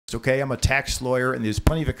It's okay, I'm a tax lawyer, and there's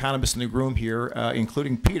plenty of economists in the room here,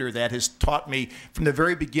 including Peter, that has taught me from the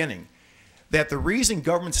very beginning that the reason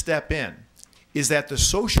government step in is that the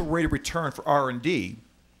social rate of return for R&D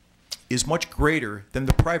is much greater than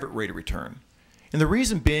the private rate of return. And the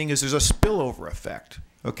reason being is there's a spillover effect,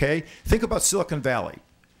 okay? Think about Silicon Valley.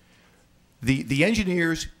 The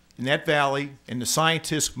engineers in that valley and the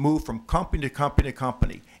scientists move from company to company to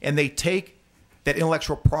company, and they take that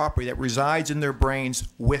intellectual property that resides in their brains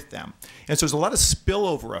with them. And so there's a lot of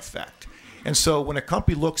spillover effect. And so when a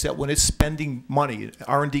company looks at when it's spending money,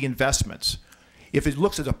 R&D investments, if it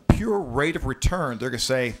looks at a pure rate of return, they're going to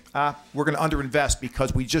say, we're going to underinvest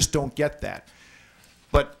because we just don't get that.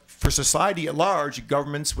 But for society at large,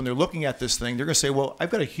 governments, when they're looking at this thing, they're going to say, well, I've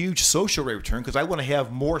got a huge social rate of return because I want to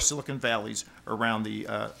have more Silicon Valleys around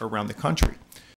the country.